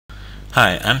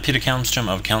Hi, I'm Peter Kalmstrom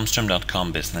of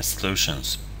kalmstrom.com Business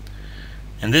Solutions.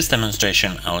 In this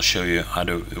demonstration I'll show you how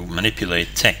to manipulate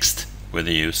text with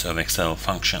the use of Excel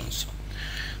functions.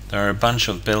 There are a bunch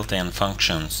of built-in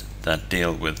functions that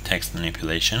deal with text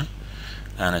manipulation,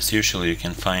 and as usual you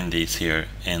can find these here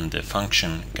in the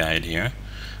function guide here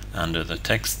under the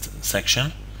text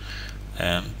section.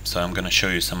 So I'm going to show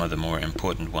you some of the more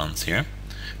important ones here.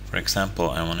 For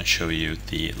example, I want to show you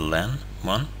the len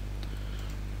one,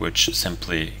 which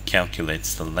simply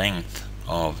calculates the length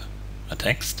of a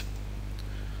text.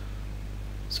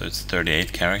 So it's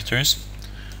 38 characters.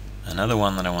 Another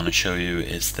one that I want to show you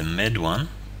is the mid one,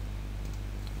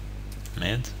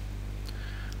 mid,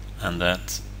 and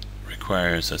that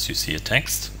requires, as you see, a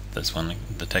text. This one,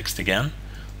 the text again,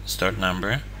 start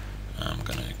number. I'm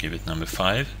going to give it number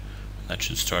 5. That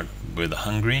should start with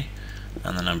hungry,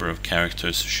 and the number of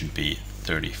characters should be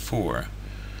 34.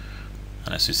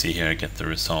 And as you see here, I get the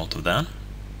result of that.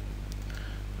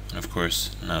 And of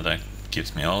course, now that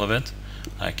gives me all of it,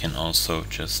 I can also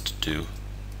just do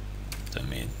the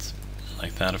mid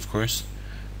like that, of course,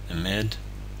 the mid,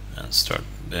 and start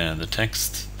the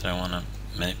text that I want to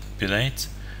manipulate,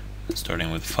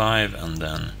 starting with 5, and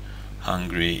then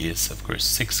hungry is of course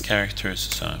 6 characters,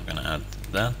 so I'm going to add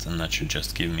that, and that should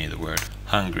just give me the word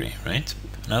hungry, right?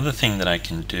 Another thing that I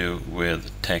can do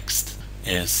with text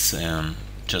is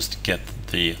just get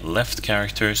the left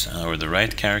characters or the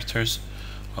right characters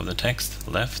of the text,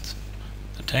 left,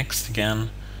 the text again,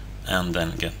 and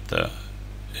then get the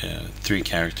 3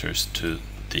 characters to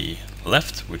the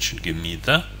left, which should give me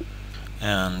the,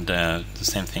 and the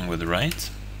same thing with the right,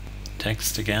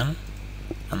 text again,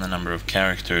 and the number of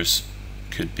characters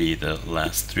could be the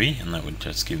last 3, and that would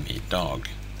just give me dog.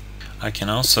 I can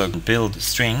also build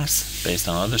strings based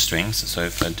on other strings, so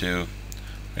if I do,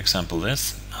 for example,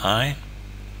 this, hi,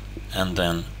 and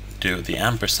then do the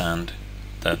ampersand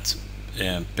that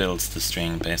builds the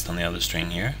string based on the other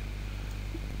string here.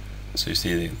 So you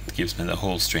see it gives me the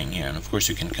whole string here, and of course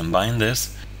you can combine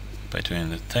this by doing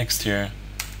the text here,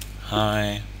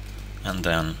 hi, and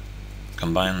then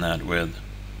combine that with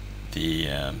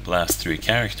the last 3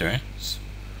 characters. So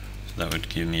that would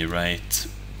give me right,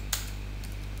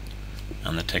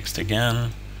 and the text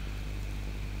again,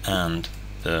 and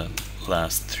the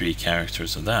last 3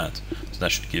 characters of that. So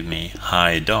that should give me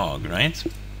hi dog, right?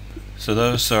 So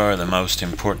those are the most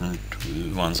important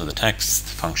ones of the text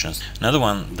functions. Another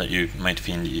one that you might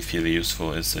feel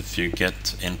useful is if you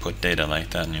get input data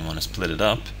like that and you want to split it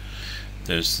up.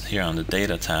 There's here on the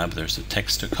data tab, there's a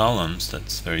text to columns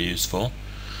that's very useful,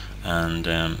 and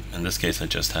in this case I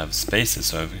just have spaces,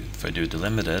 so if I do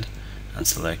delimited and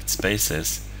select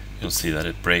spaces, you'll see that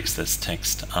it breaks this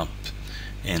text up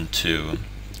into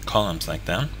columns like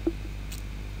that.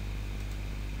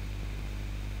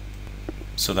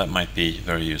 So that might be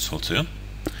very useful too.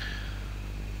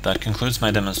 That concludes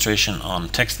my demonstration on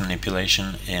text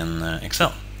manipulation in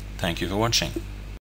Excel. Thank you for watching.